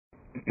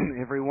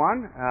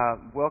everyone.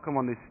 Welcome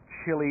on this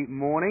chilly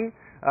morning.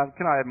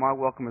 Can I add my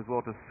welcome as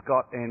well to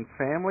Scott and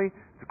family?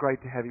 It's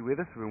great to have you with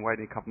us. We've been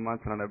waiting a couple of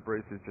months, and I know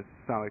Bruce is just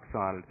so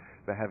excited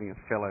about having a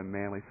fellow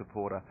Manly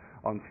supporter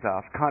on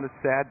staff. Kind of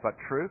sad, but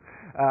true.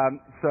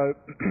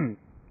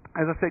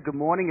 As I said, good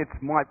morning.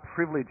 It's my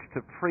privilege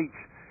to preach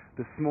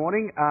this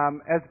morning.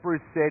 As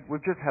Bruce said,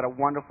 we've just had a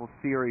wonderful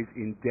series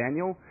in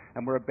Daniel,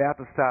 and we're about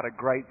to start a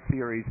great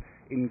series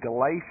in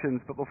Galatians.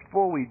 But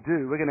before we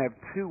do, we're going to have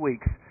 2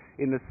 weeks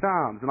in the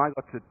Psalms, and I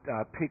got to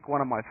pick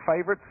one of my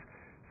favourites,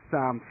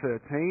 Psalm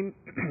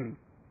 13.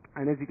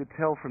 And as you could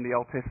tell from the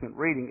Old Testament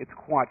reading, it's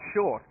quite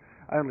short,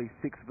 only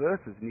 6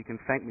 verses, and you can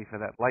thank me for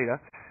that later.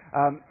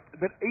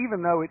 But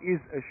even though it is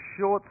a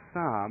short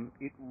psalm,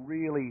 it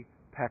really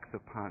packs a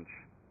punch.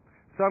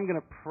 So I'm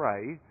going to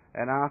pray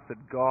and ask that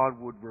God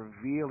would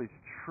reveal His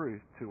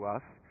truth to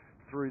us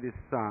through this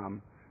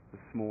psalm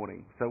this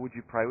morning. So would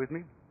you pray with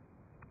me?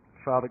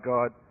 Father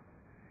God,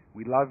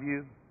 we love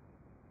you.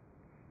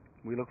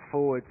 We look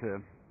forward to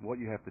what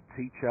you have to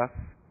teach us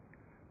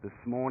this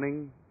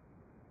morning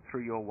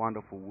through your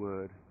wonderful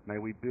word. May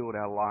we build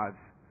our lives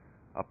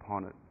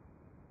upon it.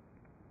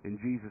 In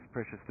Jesus'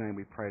 precious name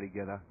we pray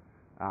together.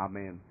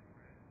 Amen.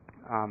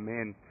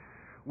 Amen.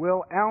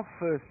 Well, our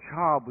first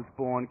child was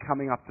born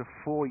coming up to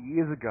 4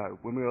 years ago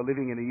when we were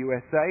living in the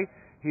USA.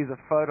 Here's a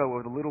photo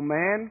of the little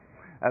man,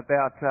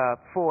 about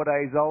 4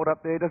 days old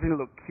up there. Doesn't he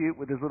look cute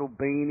with his little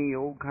beanie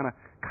all kind of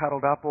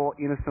cuddled up, all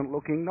innocent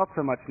looking? Not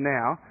so much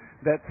now.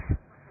 That's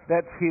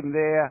him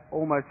there,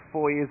 almost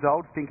 4 years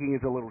old, thinking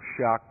he's a little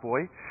shark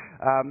boy.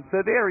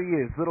 So there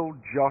he is, little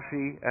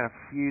Joshy, a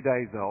few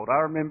days old. I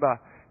remember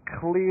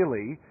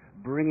clearly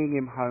bringing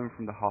him home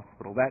from the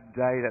hospital. That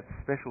day, that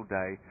special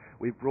day,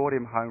 we brought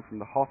him home from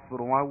the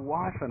hospital. My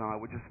wife and I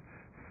were just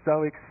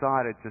so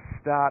excited to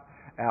start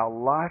our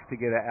life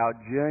together, our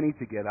journey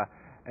together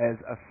as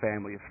a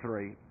family of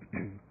 3.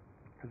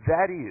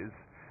 That is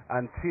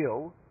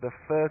until the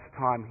first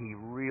time he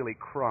really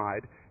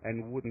cried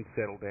and wouldn't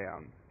settle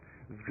down.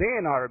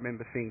 Then I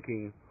remember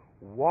thinking,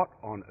 what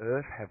on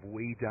earth have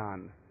we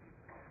done?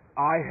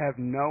 I have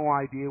no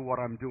idea what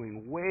I'm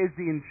doing. Where's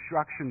the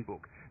instruction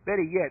book?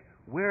 Better yet,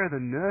 where are the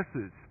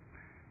nurses?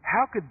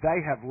 How could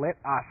they have let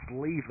us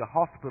leave the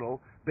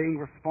hospital being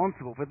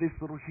responsible for this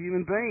little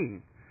human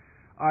being?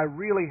 I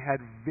really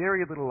had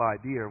very little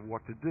idea of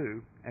what to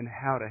do and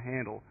how to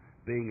handle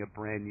being a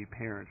brand new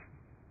parent.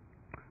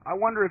 I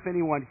wonder if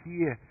anyone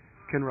here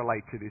can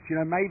relate to this. You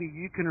know, maybe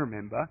you can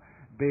remember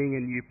being a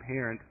new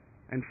parent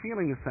and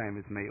feeling the same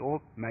as me,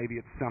 or maybe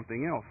it's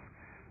something else.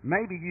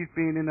 Maybe you've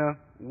been in a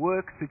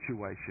work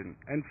situation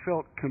and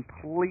felt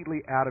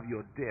completely out of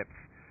your depth,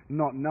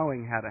 not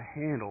knowing how to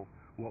handle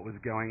what was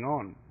going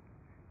on.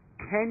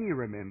 Can you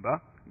remember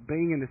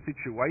being in a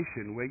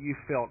situation where you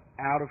felt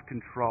out of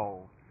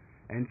control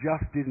and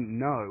just didn't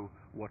know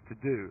what to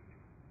do?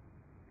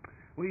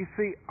 Well, you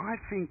see, I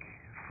think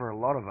for a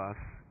lot of us,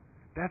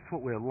 that's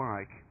what we're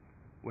like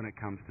when it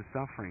comes to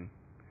suffering.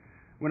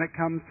 When it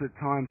comes to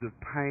times of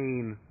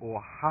pain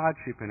or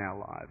hardship in our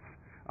lives,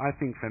 I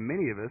think for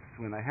many of us,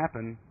 when they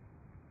happen,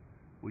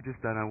 we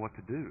just don't know what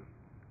to do,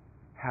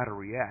 how to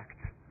react,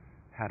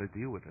 how to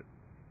deal with it.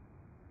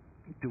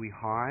 Do we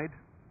hide?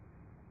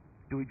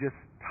 Do we just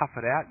tough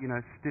it out,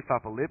 stiff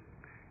upper lip?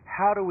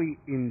 How do we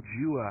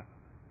endure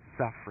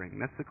suffering?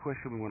 That's the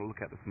question we want to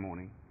look at this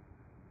morning.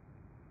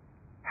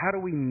 How do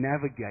we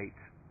navigate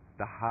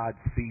the hard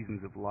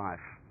seasons of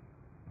life?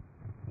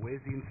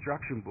 Where's the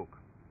instruction book?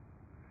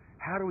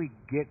 How do we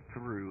get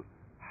through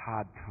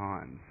hard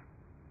times?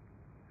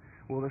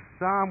 Well, the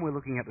psalm we're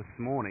looking at this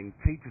morning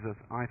teaches us,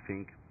 I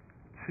think,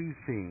 2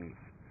 things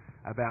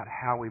about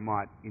how we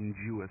might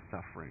endure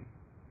suffering.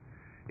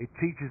 It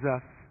teaches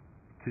us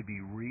to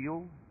be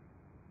real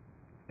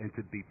and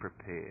to be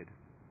prepared.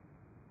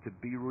 To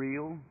be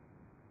real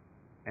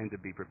and to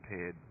be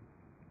prepared.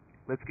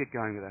 Let's get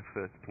going with our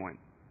first point.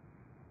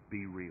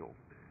 Be real.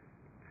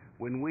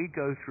 When we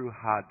go through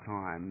hard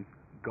times,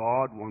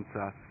 God wants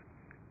us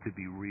to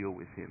be real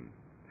with Him.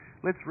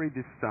 Let's read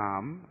this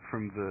psalm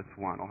from verse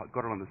 1. I've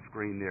got it on the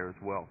screen there as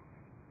well.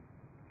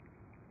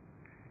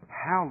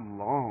 How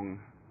long,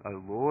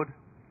 O Lord,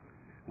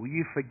 will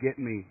you forget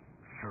me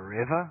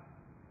forever?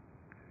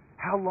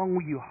 How long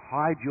will you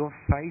hide your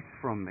face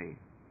from me?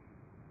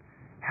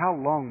 How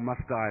long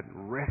must I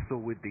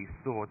wrestle with these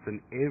thoughts and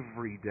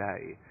every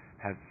day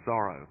have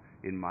sorrow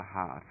in my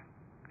heart?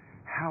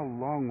 How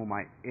long will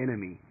my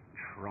enemy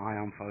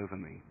triumph over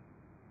me?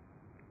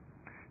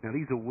 Now,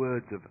 these are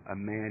words of a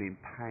man in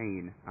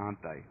pain,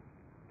 aren't they?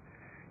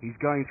 He's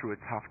going through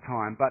a tough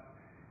time, but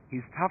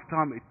his tough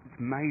time is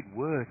made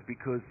worse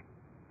because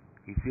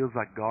he feels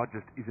like God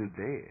just isn't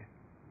there.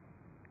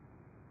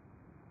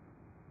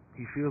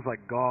 He feels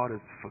like God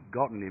has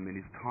forgotten him in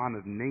his time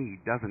of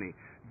need, doesn't he?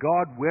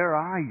 God, where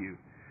are you?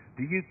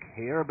 Do you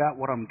care about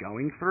what I'm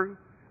going through?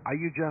 Are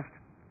you just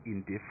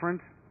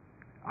indifferent?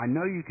 I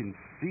know you can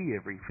see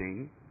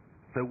everything,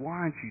 so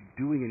why aren't you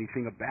doing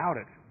anything about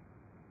it?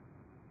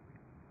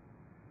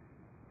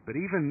 But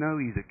even though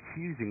he's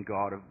accusing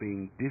God of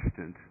being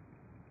distant,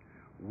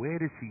 where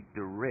does he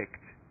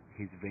direct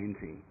his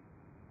venting?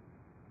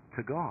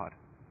 To God.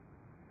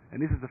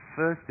 And this is the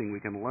first thing we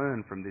can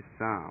learn from this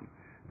psalm.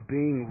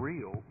 Being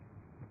real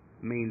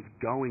means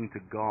going to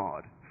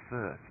God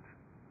first.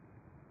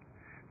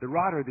 The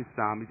writer of this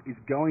psalm is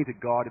going to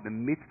God in the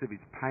midst of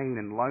his pain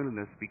and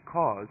loneliness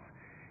because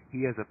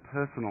he has a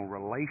personal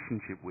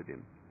relationship with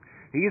him.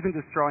 He isn't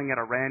just throwing out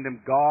a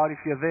random, God, if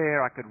you're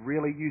there, I could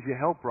really use your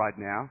help right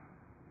now.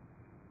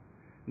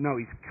 No,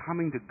 he's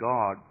coming to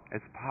God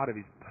as part of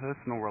his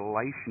personal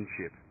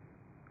relationship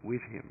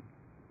with him.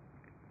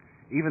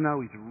 Even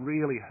though he's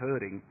really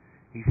hurting,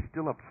 he's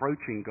still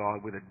approaching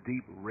God with a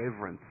deep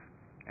reverence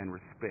and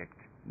respect,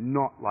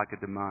 not like a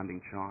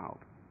demanding child.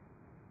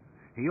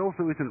 He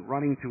also isn't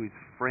running to his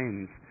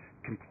friends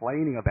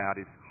complaining about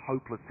his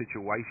hopeless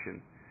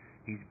situation.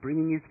 He's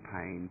bringing his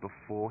pain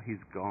before his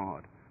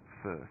God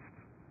first.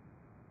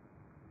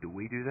 Do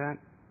we do that?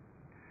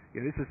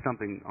 Yeah, this is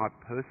something I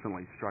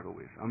personally struggle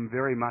with. I'm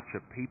very much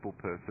a people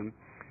person,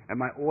 and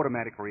my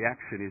automatic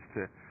reaction is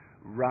to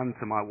run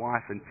to my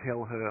wife and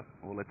tell her,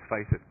 or let's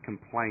face it,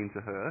 complain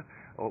to her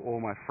or all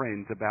my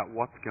friends about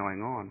what's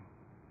going on.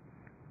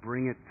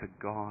 Bring it to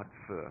God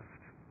first.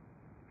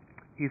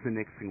 Here's the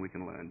next thing we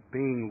can learn.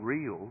 Being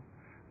real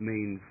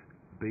means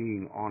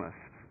being honest.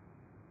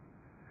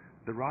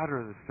 The writer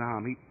of the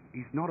psalm,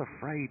 he's not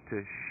afraid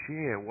to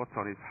share what's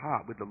on his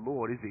heart with the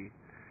Lord, is he?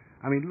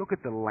 I mean, look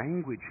at the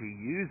language he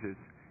uses.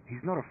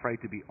 He's not afraid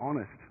to be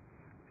honest,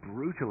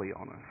 brutally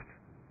honest.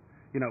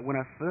 You know, when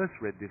I first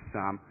read this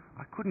psalm,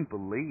 I couldn't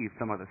believe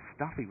some of the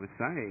stuff he was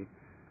saying.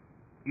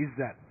 Is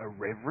that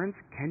irreverent?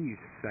 Can you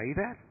say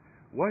that?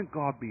 Won't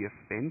God be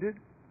offended?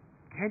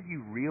 Can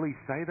you really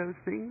say those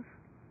things?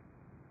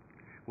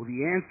 Well,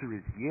 the answer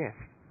is yes,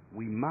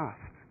 we must.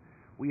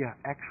 We are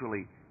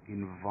actually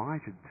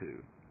invited to.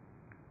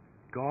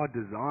 God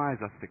desires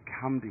us to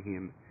come to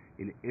him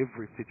in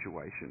every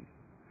situation.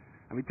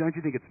 I mean, don't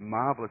you think it's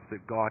marvelous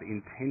that God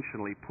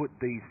intentionally put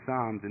these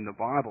psalms in the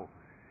Bible?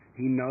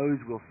 He knows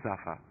we'll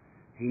suffer.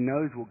 He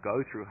knows we'll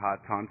go through hard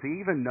times. He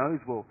even knows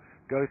we'll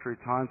go through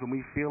times when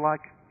we feel like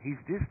he's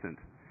distant.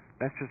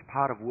 That's just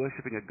part of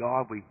worshipping a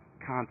God we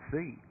can't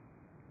see.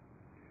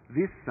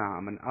 This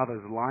psalm and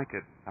others like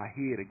it are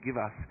here to give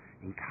us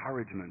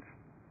encouragement.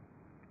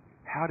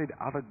 How did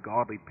other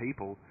godly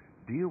people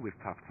deal with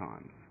tough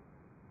times?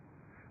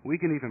 We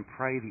can even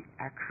pray the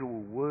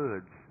actual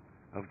words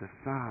of the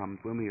psalms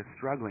when we are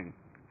struggling,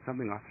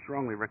 something I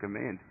strongly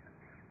recommend.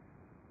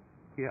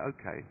 Yeah,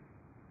 okay.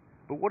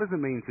 But what does it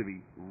mean to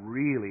be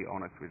really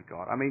honest with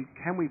God? I mean,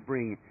 can we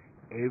bring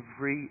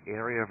every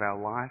area of our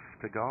life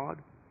to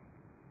God?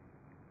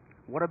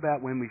 What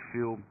about when we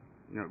feel,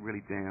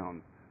 really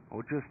down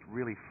or just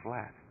really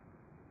flat?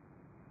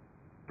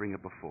 Bring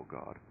it before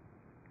God.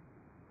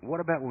 What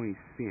about when we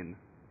sin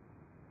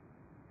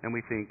and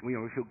we think, we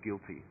feel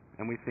guilty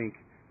and we think,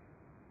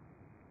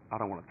 I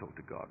don't want to talk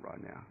to God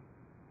right now.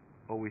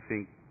 Or we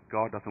think,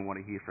 God doesn't want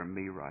to hear from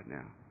me right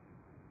now.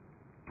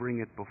 Bring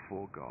it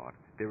before God.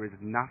 There is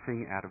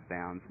nothing out of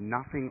bounds,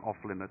 nothing off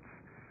limits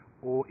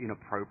or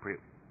inappropriate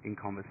in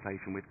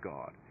conversation with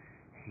God.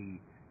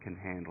 He can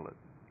handle it.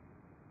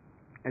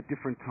 At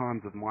different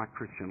times of my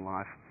Christian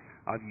life,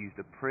 I've used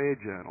a prayer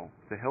journal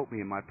to help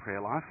me in my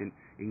prayer life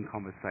in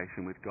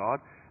conversation with God.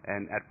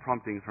 And at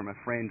prompting from a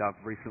friend, I've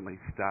recently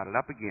started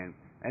up again.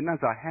 And as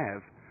I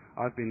have,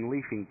 I've been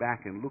leafing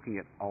back and looking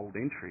at old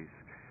entries.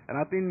 And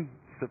I've been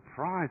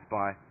surprised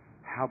by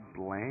how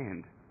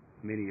bland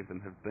many of them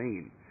have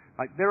been.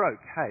 Like, they're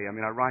okay. I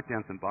mean, I write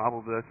down some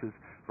Bible verses,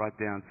 write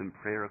down some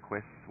prayer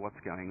requests, what's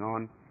going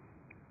on.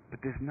 But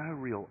there's no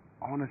real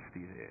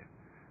honesty there.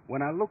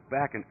 When I look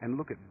back and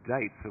look at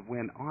dates of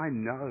when I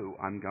know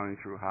I'm going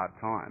through hard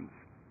times,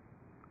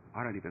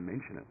 I don't even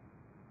mention it.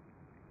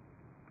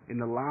 In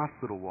the last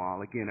little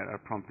while, again at a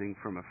prompting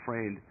from a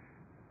friend,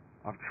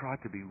 I've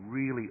tried to be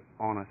really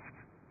honest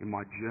in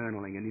my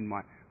journaling and in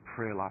my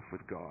prayer life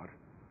with God.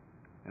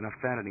 And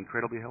I've found it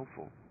incredibly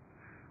helpful.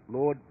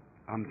 Lord,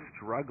 I'm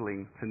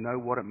struggling to know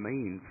what it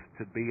means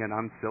to be an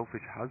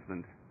unselfish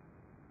husband.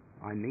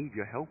 I need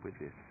your help with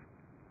this.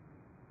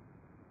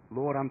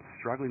 Lord, I'm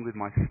struggling with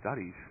my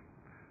studies.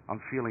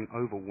 I'm feeling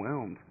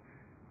overwhelmed.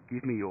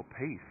 Give me your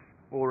peace.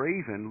 Or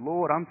even,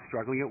 Lord, I'm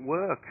struggling at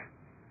work.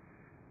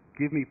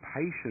 Give me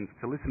patience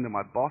to listen to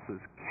my boss's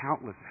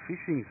countless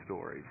fishing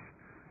stories.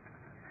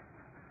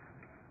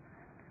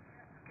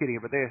 Kidding,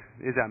 but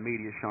there's our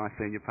media shy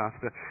senior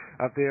pastor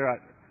up there.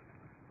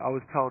 I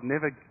was told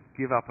never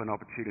give up an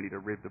opportunity to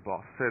rib the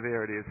boss. So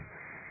there it is.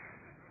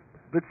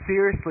 But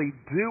seriously,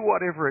 do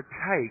whatever it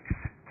takes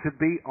to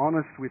be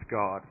honest with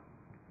God.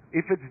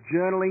 If it's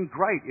journaling,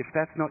 great. If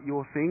that's not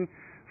your thing,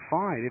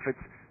 fine. If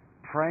it's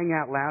praying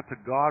out loud to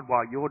God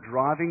while you're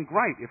driving,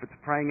 great. If it's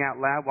praying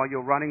out loud while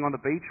you're running on the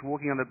beach,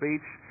 walking on the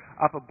beach,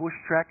 up a bush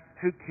track,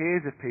 who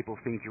cares if people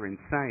think you're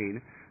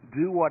insane?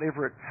 Do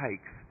whatever it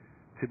takes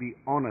to be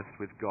honest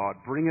with God.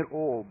 Bring it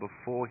all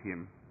before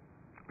him.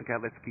 Okay,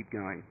 let's keep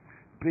going.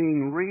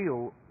 Being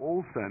real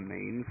also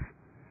means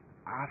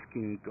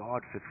asking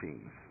God for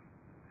things.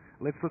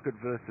 Let's look at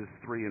verses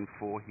 3 and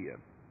 4 here.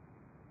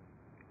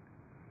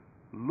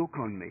 Look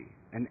on me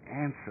and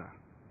answer,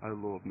 O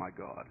Lord my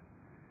God.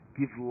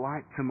 Give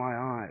light to my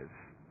eyes,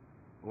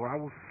 or I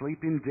will sleep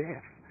in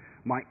death.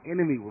 My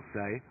enemy will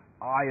say,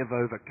 I have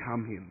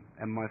overcome him,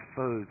 and my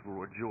foes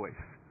will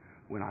rejoice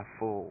when I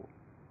fall.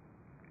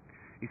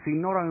 You see,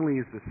 not only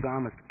is the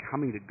psalmist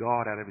coming to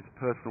God out of his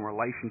personal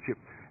relationship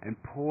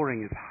and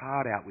pouring his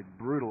heart out with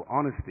brutal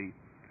honesty,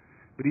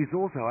 but he's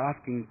also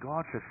asking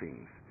God for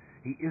things.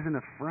 He isn't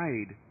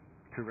afraid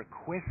to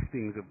request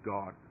things of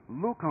God.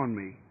 Look on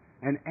me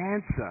and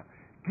answer.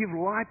 Give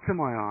light to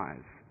my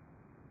eyes.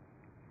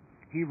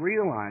 He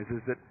realizes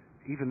that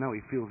even though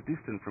he feels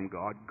distant from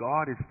God,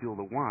 God is still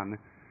the one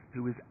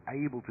who is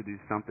able to do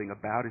something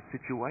about his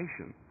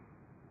situation.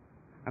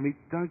 I mean,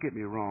 don't get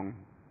me wrong.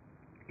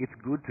 It's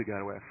good to go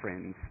to our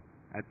friends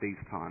at these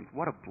times.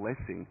 What a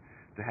blessing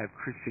to have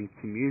Christian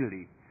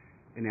community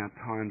in our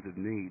times of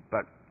need.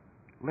 But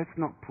let's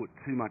not put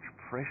too much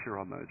pressure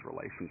on those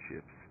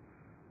relationships.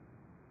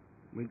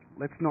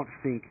 Let's not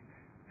think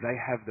they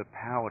have the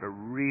power to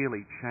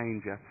really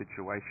change our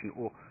situation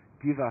or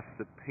give us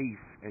the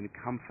peace and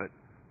comfort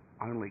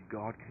only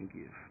God can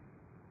give.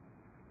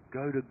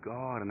 Go to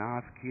God and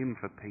ask him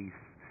for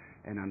peace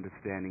and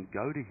understanding.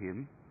 Go to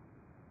him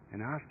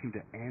and ask him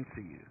to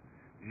answer you.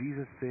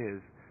 Jesus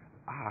says,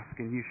 ask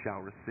and you shall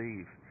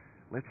receive.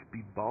 Let's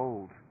be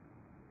bold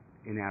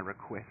in our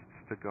requests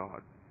to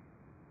God.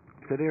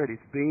 So there it is.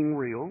 Being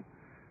real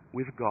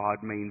with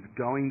God means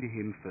going to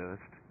him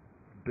first,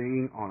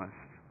 being honest,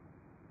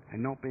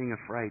 and not being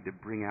afraid to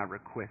bring our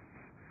requests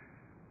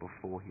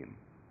before him.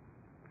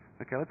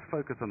 Okay, let's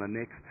focus on the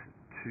next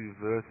two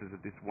verses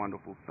of this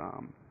wonderful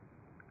psalm.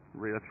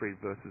 Let's read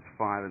verses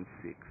 5 and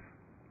 6.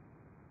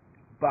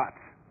 But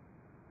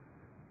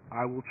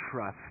I will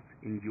trust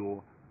in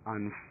your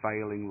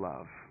unfailing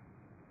love.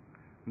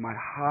 My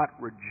heart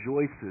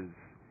rejoices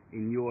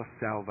in your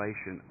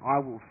salvation. I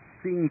will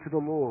sing to the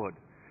Lord,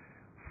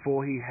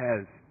 for he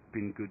has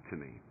been good to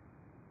me.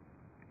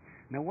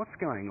 Now, what's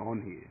going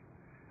on here?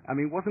 I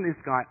mean, wasn't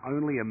this guy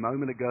only a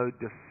moment ago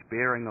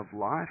despairing of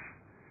life?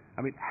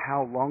 I mean,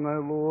 how long,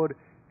 O Lord,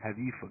 have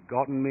you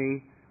forgotten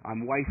me?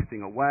 I'm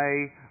wasting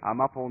away.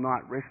 I'm up all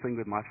night wrestling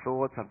with my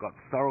thoughts. I've got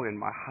sorrow in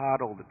my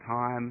heart all the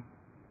time.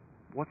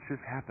 What's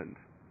just happened?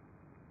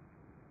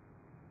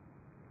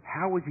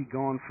 How has he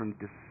gone from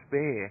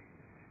despair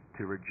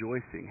to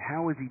rejoicing?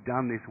 How has he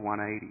done this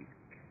 180?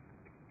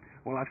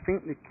 Well, I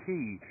think the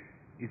key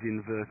is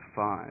in verse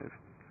 5.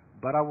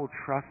 But I will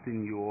trust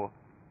in your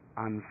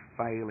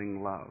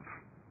unfailing love.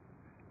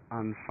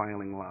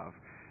 Unfailing love.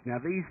 Now,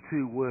 these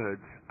two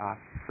words are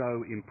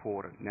so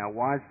important. Now,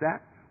 why is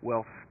that?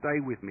 Well, stay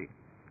with me.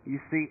 You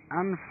see,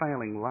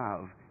 unfailing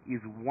love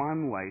is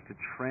one way to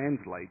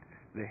translate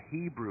the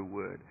Hebrew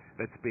word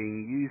that's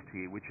being used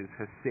here, which is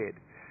hesed.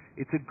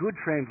 It's a good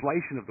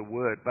translation of the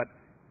word, but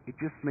it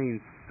just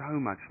means so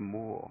much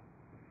more.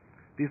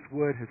 This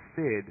word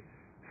hesed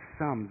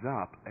sums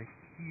up a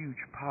huge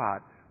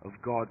part of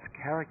God's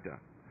character.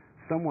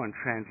 Someone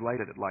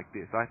translated it like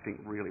this, I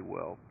think really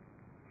well.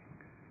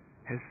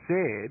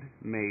 Hesed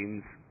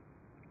means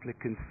the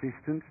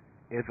consistent,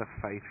 ever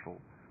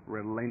faithful,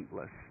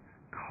 relentless,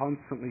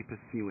 constantly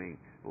pursuing,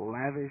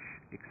 lavish,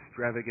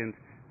 extravagant,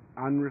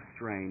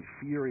 unrestrained,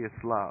 furious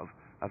love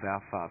of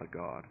our Father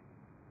God.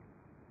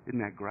 Isn't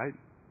that great?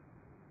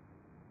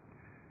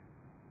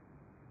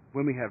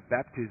 When we have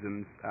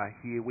baptisms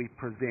here, we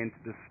present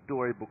the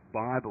Storybook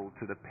Bible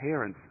to the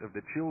parents of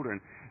the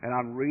children. And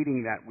I'm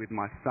reading that with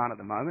my son at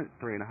the moment,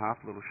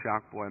 3.5, little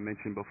shark boy I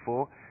mentioned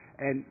before.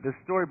 And the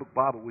Storybook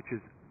Bible, which is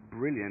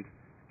brilliant,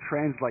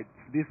 translates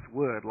this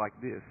word like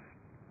this: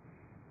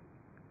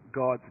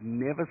 God's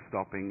never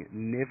stopping,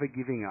 never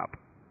giving up,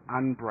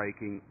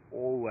 unbreaking,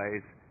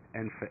 always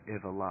and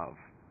forever love.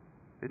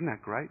 Isn't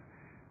that great?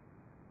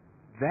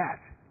 That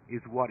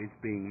is what is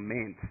being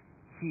meant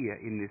here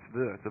in this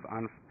verse of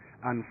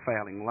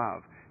unfailing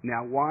love.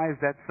 Now, why is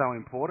that so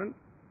important?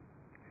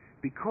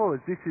 Because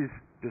this is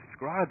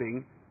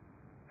describing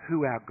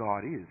who our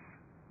God is.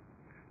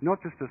 Not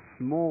just a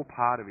small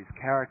part of his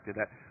character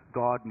that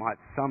God might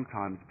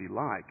sometimes be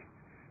like,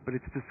 but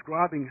it's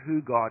describing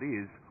who God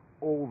is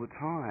all the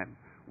time,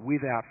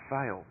 without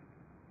fail.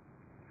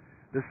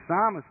 The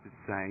psalmist is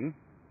saying,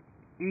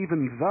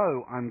 even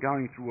though I'm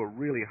going through a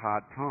really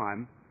hard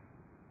time,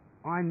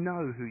 I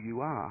know who you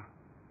are.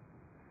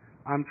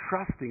 I'm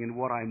trusting in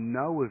what I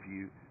know of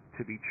you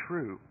to be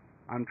true.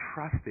 I'm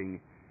trusting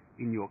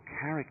in your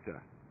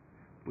character.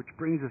 Which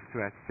brings us to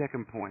our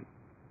second point.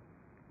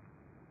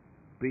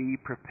 Be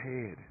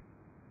prepared.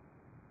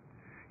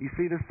 You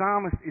see, the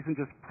psalmist isn't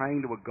just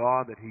praying to a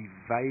God that he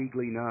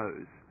vaguely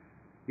knows,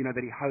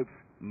 that he hopes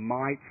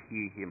might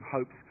hear him,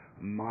 hopes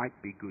might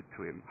be good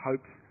to him,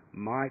 hopes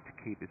might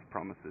keep his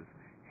promises.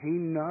 He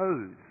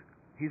knows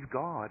his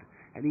God,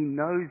 and he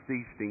knows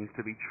these things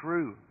to be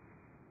true.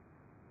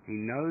 He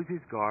knows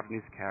his God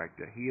and his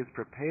character. He has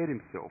prepared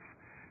himself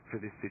for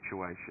this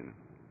situation.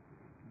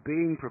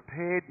 Being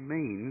prepared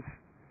means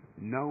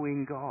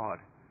knowing God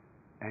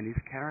and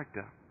his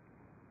character.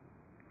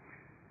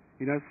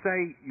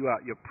 Say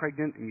you're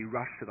pregnant and you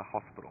rush to the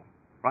hospital,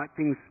 right?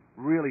 Things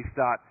really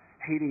start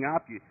heating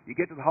up. You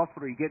get to the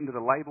hospital, you get into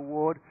the labour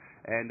ward,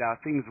 and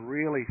things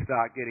really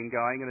start getting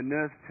going, and a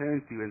nurse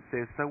turns to you and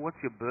says, "So what's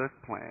your birth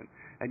plan?"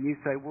 And you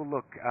say, "Well,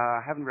 look,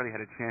 I haven't really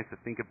had a chance to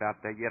think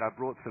about that yet. I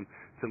brought some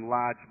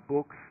large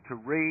books to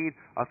read.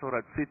 I thought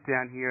I'd sit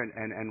down here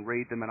and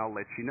read them, and I'll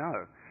let you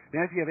know."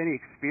 Now, if you have any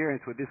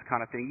experience with this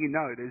kind of thing, you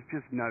know there's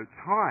just no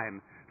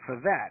time for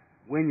that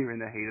when you're in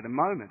the heat of the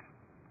moment.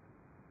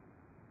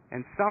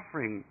 And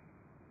suffering,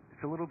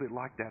 it's a little bit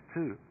like that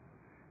too.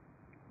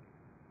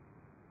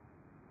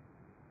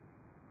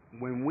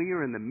 When we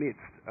are in the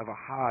midst of a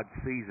hard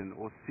season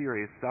or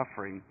serious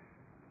suffering,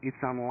 it's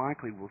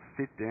unlikely we'll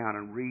sit down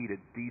and read a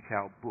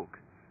detailed book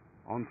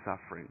on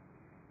suffering.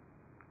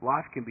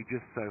 Life can be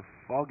just so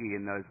foggy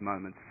in those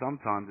moments.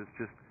 Sometimes it's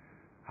just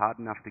hard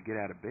enough to get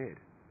out of bed.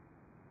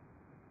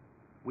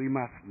 We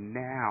must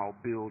now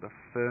build a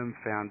firm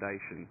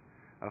foundation,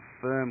 a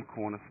firm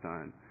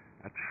cornerstone,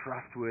 a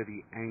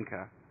trustworthy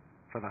anchor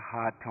for the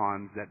hard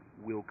times that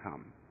will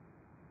come.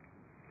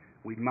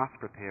 We must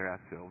prepare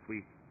ourselves.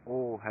 We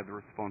all have the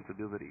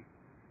responsibility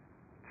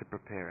to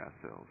prepare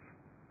ourselves.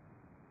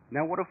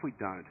 Now, what if we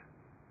don't?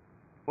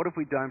 What if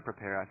we don't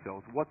prepare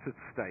ourselves? What's at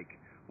stake?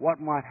 What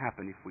might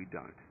happen if we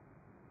don't?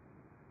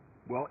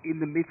 Well, in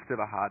the midst of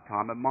a hard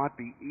time, it might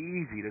be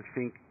easy to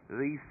think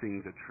these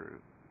things are true.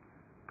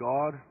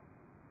 God,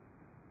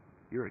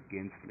 you're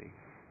against me.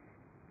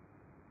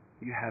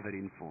 You have it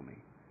in for me.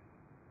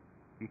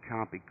 You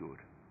can't be good.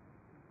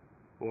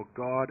 Or,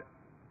 God,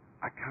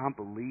 I can't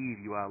believe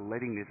you are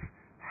letting this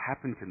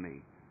happen to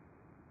me.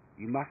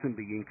 You mustn't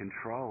be in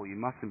control. You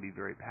mustn't be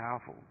very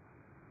powerful.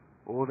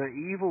 Or the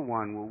evil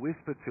one will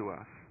whisper to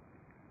us,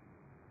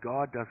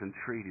 God doesn't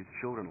treat his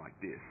children like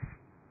this.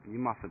 You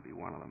mustn't be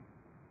one of them.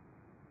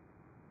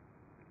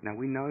 Now,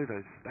 we know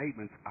those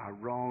statements are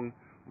wrong,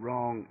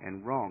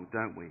 and wrong,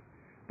 don't we?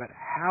 But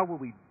how will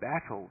we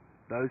battle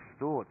those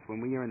thoughts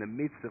when we are in the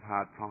midst of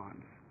hard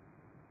times?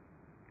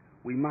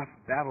 We must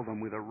battle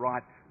them with a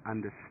right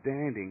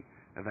understanding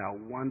of our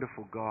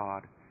wonderful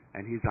God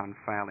and his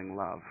unfailing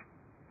love.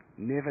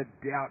 Never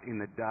doubt in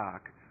the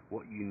dark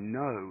what you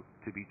know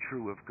to be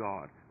true of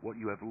God, what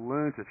you have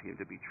learnt of him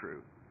to be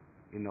true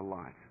in the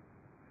light.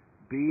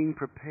 Being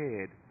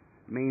prepared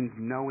means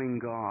knowing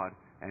God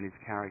and his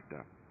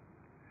character.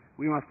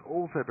 We must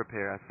also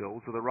prepare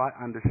ourselves with the right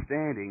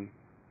understanding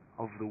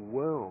of the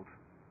world.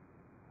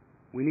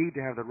 We need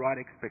to have the right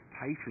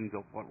expectations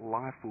of what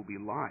life will be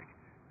like.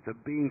 So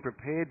being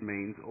prepared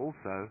means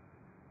also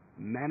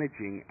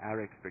managing our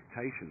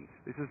expectations.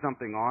 This is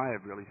something I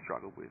have really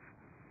struggled with.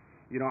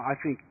 You know, I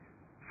think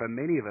for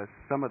many of us,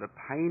 some of the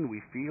pain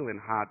we feel in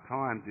hard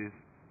times is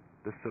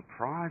the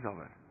surprise of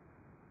it.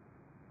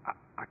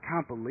 I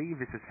can't believe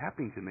this is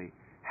happening to me.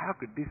 How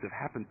could this have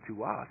happened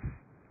to us?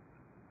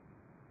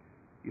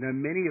 You know,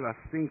 many of us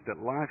think that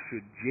life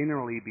should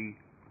generally be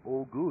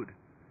all good,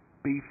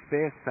 be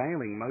fair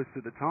sailing most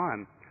of the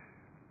time.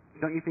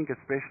 Don't you think,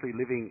 especially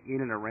living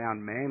in and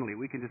around Manly,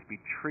 we can just be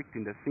tricked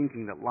into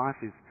thinking that life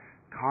is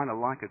kind of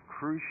like a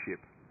cruise ship,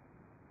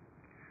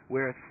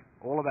 where it's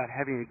all about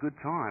having a good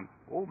time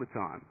all the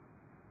time.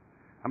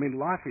 I mean,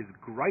 life is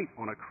great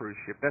on a cruise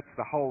ship. That's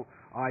the whole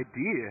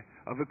idea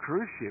of a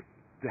cruise ship,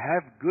 to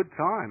have good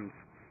times.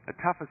 The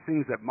toughest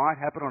things that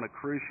might happen on a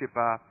cruise ship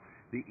are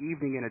the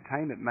evening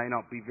entertainment may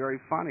not be very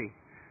funny,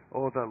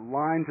 or the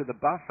line to the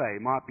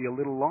buffet might be a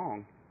little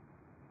long.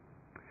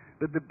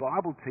 But the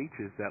Bible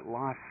teaches that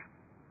life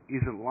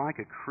isn't like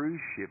a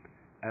cruise ship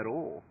at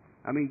all.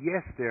 I mean,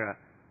 yes, there are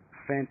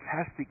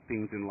fantastic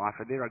things in life,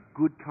 and there are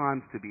good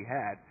times to be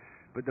had,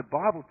 but the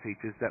Bible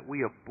teaches that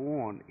we are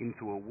born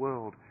into a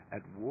world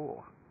at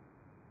war.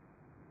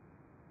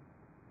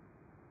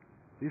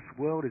 This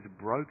world is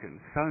broken.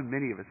 So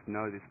many of us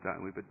know this,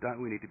 don't we? But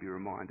don't we need to be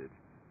reminded?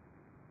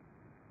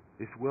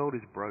 This world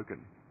is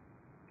broken.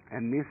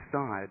 And this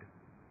side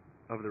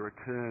of the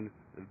return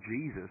of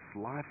Jesus,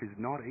 life is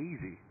not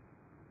easy.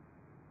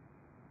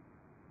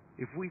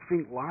 If we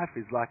think life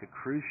is like a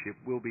cruise ship,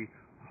 we'll be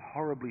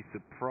horribly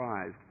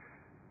surprised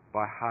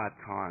by hard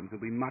times.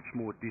 We'll be much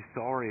more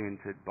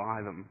disoriented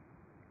by them.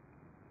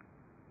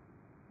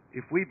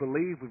 If we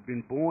believe we've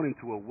been born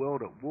into a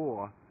world at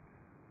war,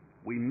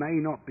 we may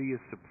not be as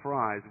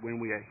surprised when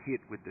we are hit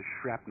with the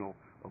shrapnel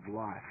of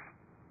life.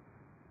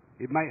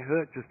 It may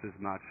hurt just as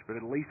much, but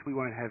at least we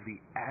won't have the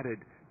added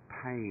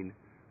pain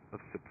of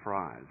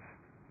surprise.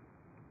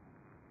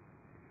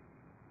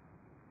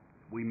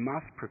 We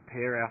must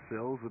prepare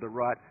ourselves with the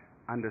right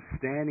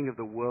understanding of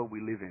the world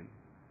we live in.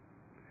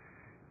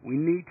 We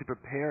need to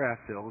prepare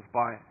ourselves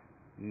by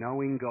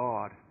knowing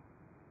God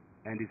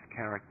and his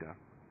character,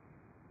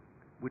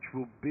 which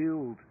will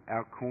build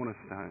our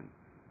cornerstone,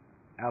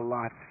 our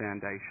life's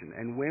foundation.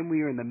 And when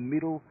we are in the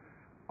middle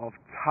of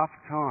tough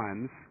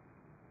times,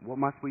 what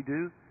must we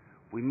do?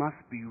 We must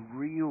be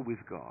real with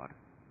God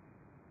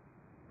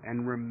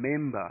and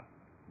remember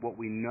what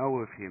we know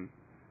of him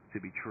to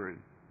be true.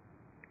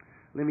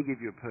 Let me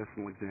give you a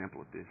personal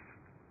example of this.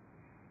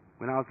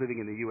 When I was living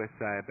in the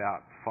USA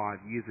about 5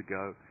 years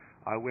ago,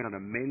 I went on a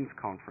men's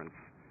conference,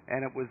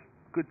 and it was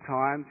good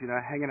times,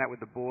 hanging out with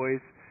the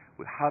boys.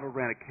 We huddled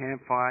around a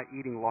campfire,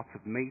 eating lots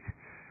of meat.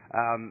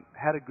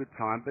 Had a good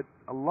time, but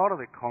a lot of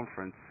the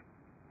conference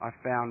I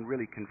found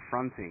really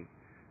confronting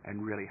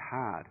and really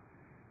hard.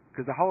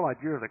 Because the whole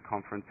idea of the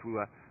conference, we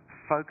were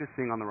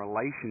focusing on the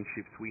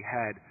relationships we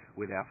had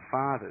with our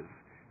fathers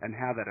and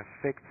how that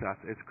affects us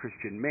as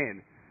Christian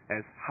men,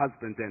 as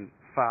husbands and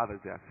fathers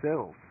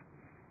ourselves.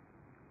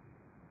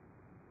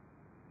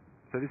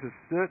 So this is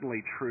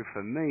certainly true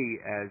for me,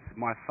 as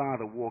my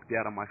father walked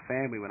out on my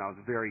family when I was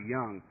very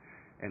young,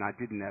 and I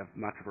didn't have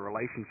much of a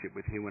relationship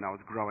with him when I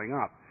was growing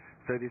up.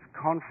 So this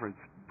conference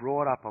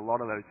brought up a lot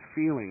of those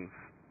feelings.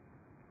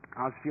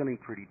 I was feeling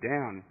pretty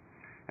down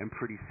and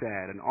pretty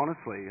sad, and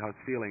honestly, I was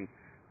feeling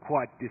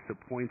quite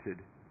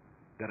disappointed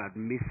that I'd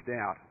missed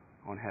out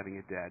on having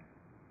a dad.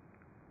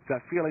 So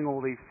feeling all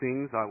these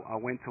things, I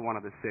went to one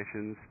of the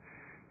sessions,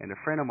 and a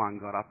friend of mine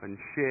got up and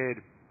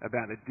shared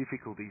about the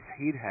difficulties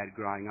he'd had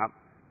growing up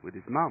with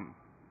his mum.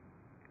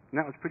 And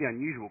that was pretty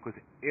unusual because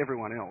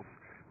everyone else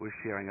was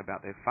sharing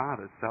about their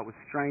fathers, so it was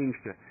strange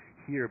to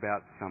hear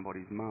about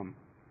somebody's mum.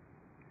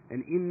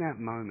 And in that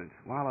moment,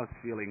 while I was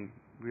feeling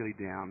really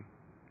down,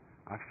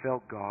 I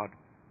felt God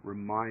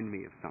remind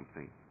me of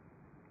something.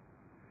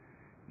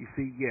 You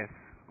see, yes,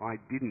 I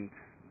didn't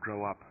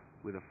grow up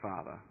with a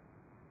father,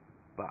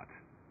 but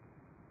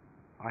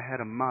I had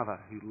a mother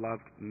who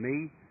loved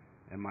me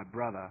and my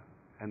brother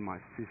and my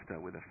sister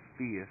with a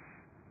fierce,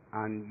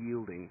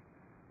 unyielding,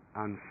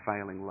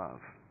 unfailing love.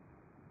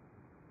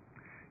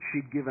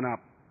 She'd given up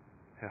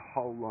her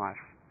whole life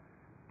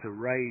to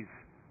raise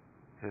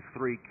her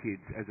 3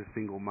 kids as a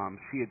single mum.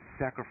 She had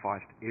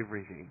sacrificed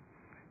everything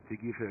to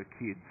give her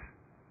kids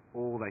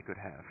all they could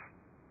have.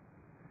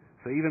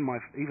 So even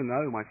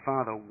though my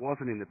father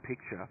wasn't in the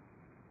picture,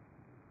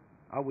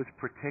 I was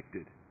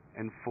protected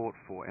and fought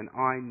for, and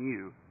I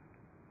knew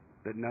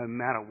that no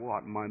matter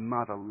what, my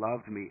mother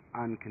loved me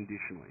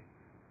unconditionally.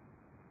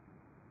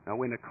 Now,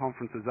 when the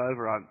conference was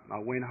over, I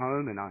went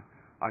home and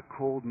I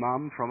called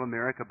Mum from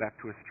America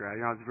back to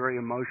Australia. I was very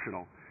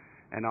emotional,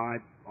 and I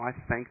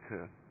thanked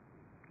her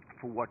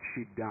for what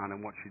she'd done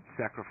and what she'd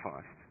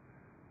sacrificed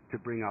to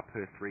bring up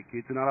her 3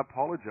 kids, and I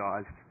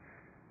apologised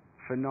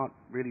for not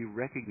really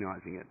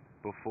recognising it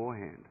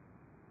beforehand.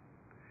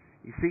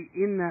 You see,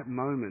 in that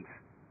moment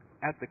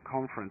at the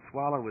conference,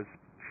 while I was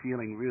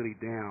feeling really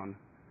down,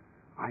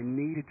 I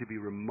needed to be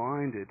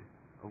reminded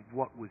of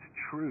what was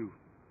true.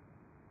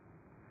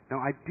 Now,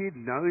 I did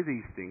know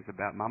these things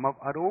about Mum.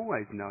 I'd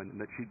always known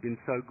that she'd been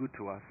so good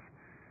to us,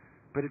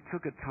 but it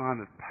took a time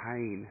of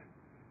pain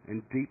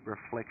and deep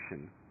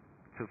reflection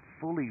to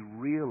fully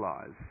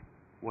realise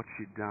what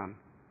she'd done,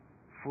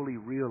 fully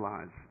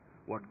realise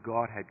what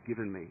God had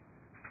given me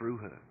through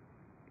her.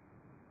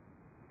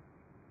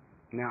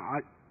 Now,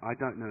 I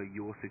don't know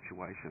your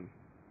situation.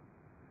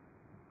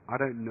 I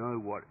don't know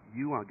what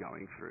you are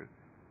going through.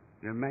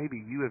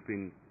 Maybe you have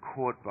been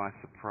caught by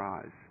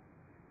surprise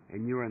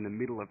and you're in the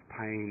middle of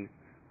pain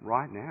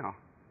right now.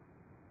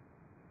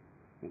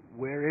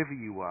 Wherever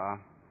you are,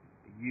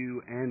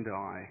 you and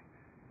I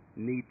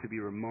need to be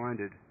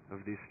reminded of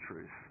this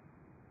truth,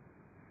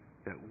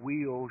 that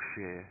we all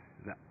share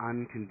the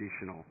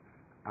unconditional,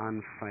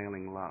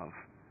 unfailing love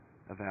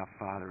of our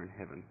Father in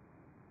heaven.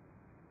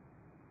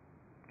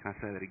 Can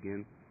I say that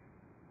again?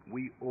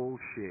 We all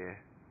share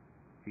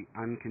the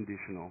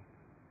unconditional,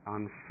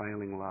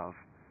 unfailing love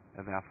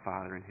of our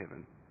Father in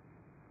heaven.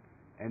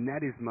 And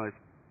that is most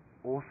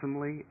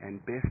awesomely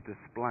and best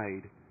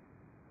displayed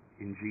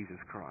in Jesus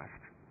Christ.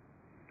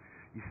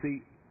 You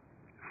see,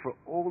 for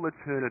all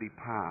eternity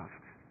past,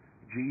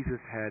 Jesus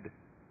had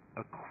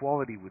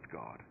equality with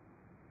God.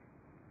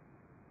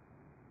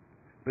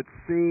 But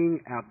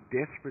seeing our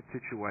desperate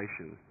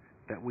situation,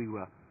 that we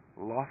were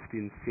lost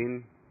in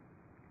sin,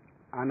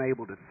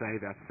 unable to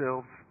save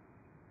ourselves,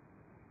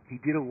 he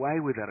did away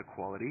with that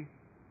equality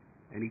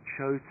and he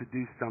chose to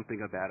do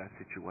something about our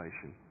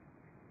situation.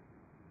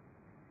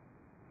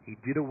 He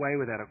did away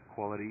with that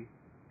equality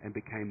and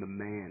became a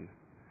man,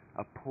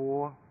 a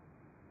poor,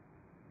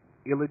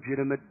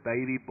 illegitimate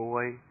baby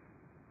boy,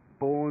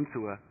 born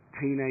to a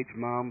teenage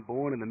mum,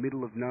 born in the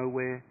middle of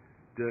nowhere,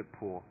 dirt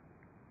poor.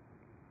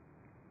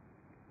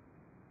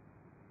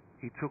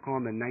 He took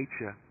on the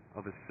nature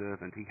of a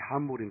servant. He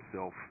humbled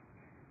himself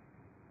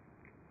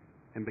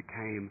and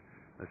became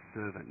a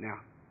servant. Now,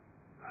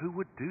 who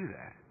would do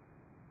that?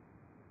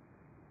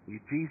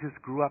 Jesus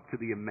grew up to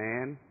be a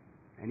man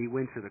and he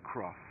went to the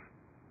cross.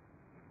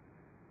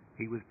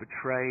 He was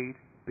betrayed,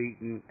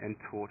 beaten and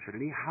tortured,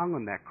 and he hung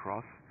on that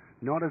cross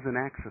not as an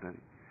accident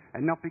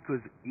and not because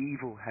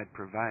evil had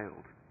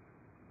prevailed,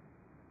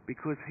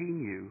 because he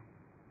knew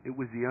it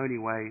was the only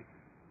way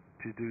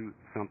to do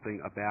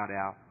something about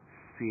our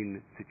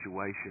sin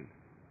situation,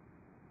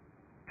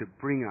 to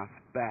bring us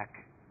back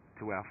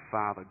to our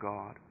Father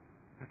God.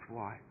 That's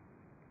why.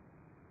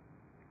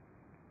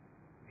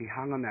 He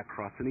hung on that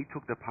cross and he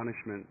took the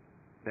punishment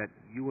that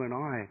you and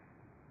I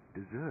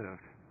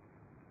deserved.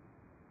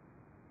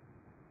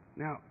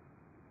 Now,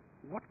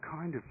 what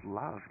kind of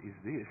love is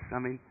this? I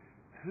mean,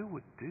 who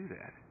would do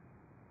that?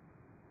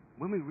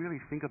 when we really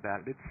think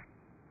about it, it's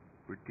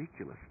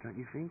ridiculous, don't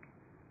you think?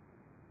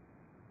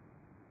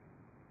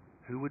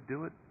 Who would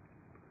do it?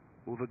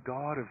 Well, the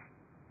God of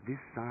this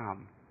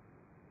psalm,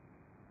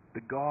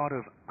 the God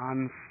of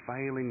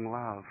unfailing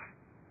love,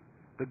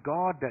 the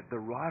God that the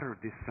writer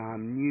of this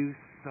psalm knew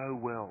so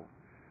well.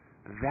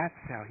 That's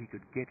how he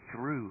could get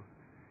through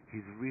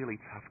his really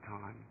tough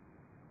time.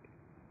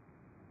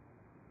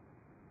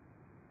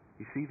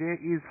 You see, there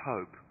is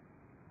hope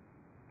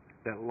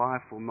that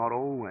life will not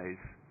always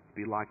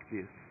be like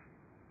this.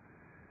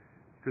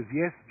 Because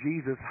yes,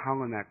 Jesus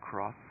hung on that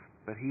cross,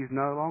 but he is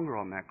no longer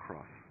on that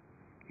cross.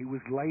 He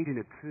was laid in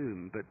a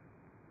tomb, but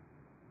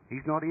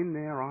he's not in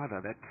there either.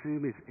 That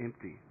tomb is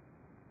empty.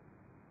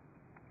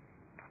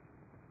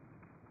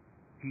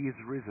 He is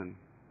risen,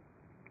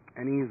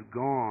 and he is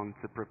gone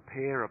to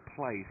prepare a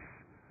place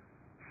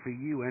for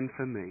you and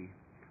for me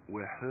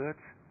where hurt,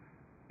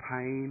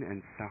 pain,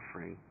 and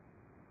suffering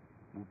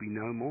will be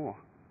no more.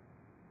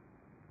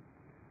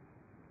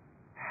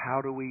 How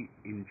do we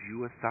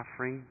endure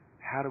suffering?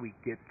 How do we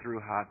get through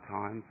hard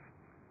times?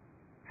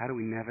 How do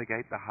we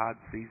navigate the hard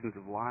seasons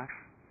of life?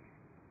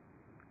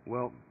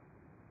 Well,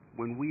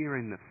 when we are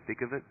in the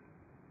thick of it,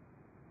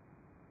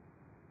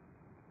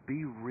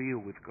 be real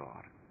with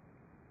God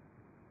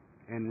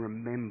and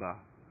remember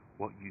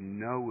what you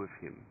know of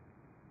him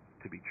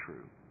to be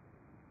true.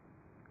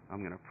 I'm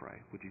going to pray.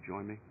 Would you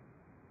join me?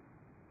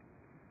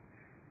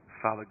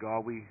 Father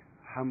God, we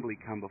humbly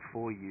come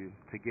before you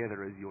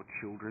together as your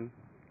children.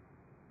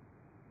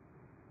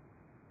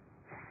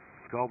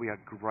 God, we are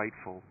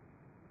grateful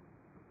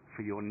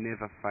for your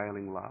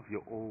never-failing love,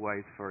 your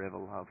always forever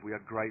love. We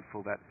are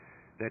grateful that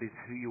that is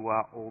who you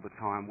are all the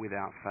time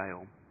without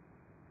fail.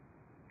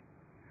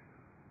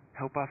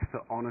 Help us to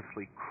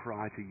honestly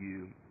cry to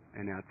you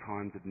in our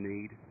times of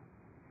need.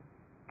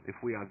 If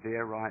we are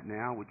there right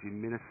now, would you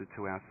minister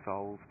to our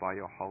souls by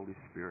your Holy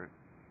Spirit?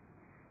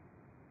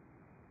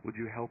 Would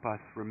you help us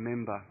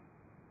remember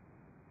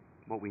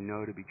what we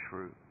know to be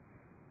true?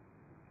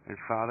 And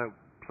Father,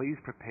 please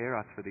prepare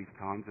us for these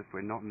times if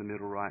we're not in the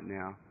middle right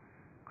now,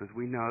 because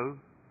we know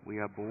we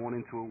are born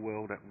into a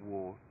world at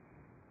war.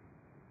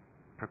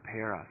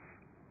 Prepare us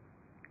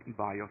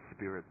by your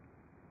Spirit.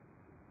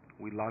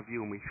 We love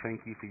you and we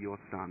thank you for your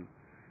Son,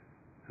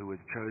 who has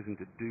chosen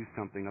to do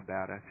something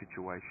about our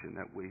situation,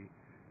 that we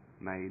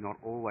may not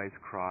always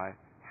cry,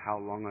 "How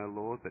long, O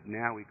Lord?" but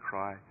now we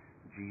cry,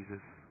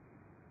 "Jesus,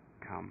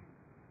 come."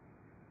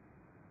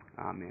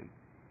 Amen.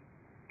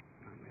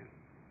 Amen.